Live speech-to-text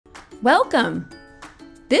Welcome!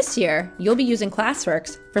 This year, you'll be using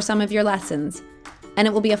Classworks for some of your lessons, and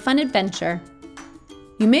it will be a fun adventure.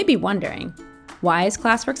 You may be wondering, why is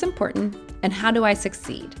Classworks important, and how do I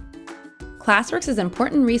succeed? Classworks is an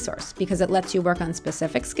important resource because it lets you work on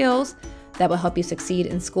specific skills that will help you succeed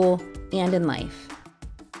in school and in life.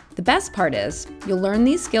 The best part is, you'll learn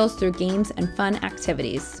these skills through games and fun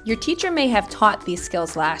activities. Your teacher may have taught these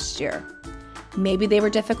skills last year. Maybe they were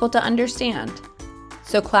difficult to understand.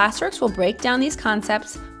 So Classworks will break down these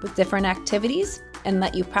concepts with different activities and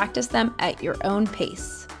let you practice them at your own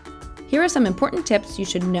pace. Here are some important tips you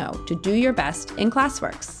should know to do your best in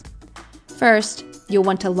Classworks. First, you'll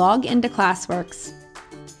want to log into Classworks.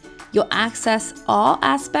 You'll access all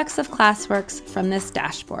aspects of Classworks from this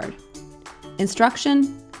dashboard: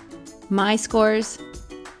 instruction, My Scores,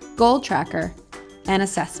 Goal Tracker, and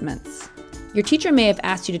assessments. Your teacher may have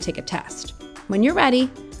asked you to take a test. When you're ready,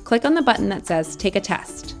 click on the button that says Take a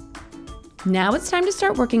Test. Now it's time to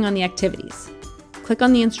start working on the activities. Click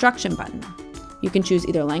on the Instruction button. You can choose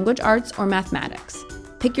either language arts or mathematics.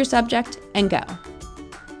 Pick your subject and go.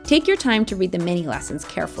 Take your time to read the mini lessons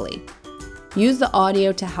carefully. Use the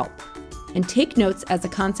audio to help, and take notes as the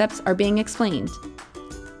concepts are being explained.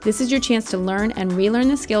 This is your chance to learn and relearn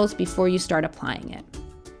the skills before you start applying it.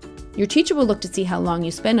 Your teacher will look to see how long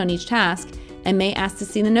you spend on each task and may ask to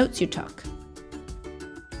see the notes you took.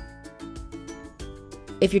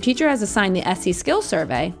 If your teacher has assigned the SE Skills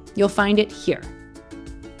Survey, you'll find it here.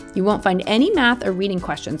 You won't find any math or reading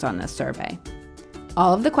questions on this survey.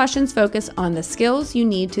 All of the questions focus on the skills you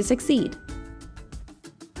need to succeed.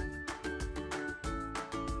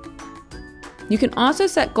 You can also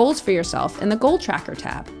set goals for yourself in the Goal Tracker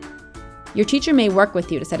tab. Your teacher may work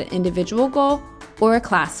with you to set an individual goal or a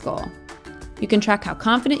class goal. You can track how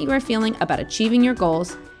confident you are feeling about achieving your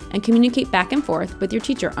goals and communicate back and forth with your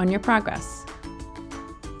teacher on your progress.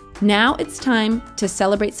 Now it's time to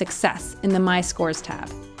celebrate success in the My Scores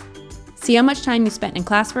tab. See how much time you spent in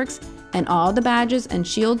Classworks and all the badges and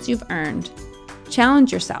shields you've earned.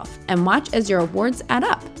 Challenge yourself and watch as your awards add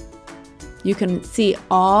up. You can see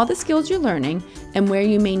all the skills you're learning and where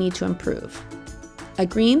you may need to improve. A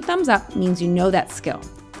green thumbs up means you know that skill,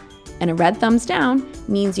 and a red thumbs down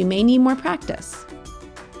means you may need more practice.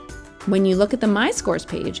 When you look at the My Scores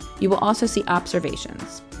page, you will also see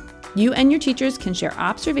observations. You and your teachers can share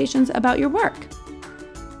observations about your work.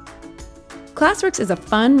 Classworks is a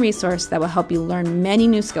fun resource that will help you learn many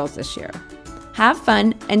new skills this year. Have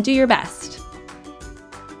fun and do your best.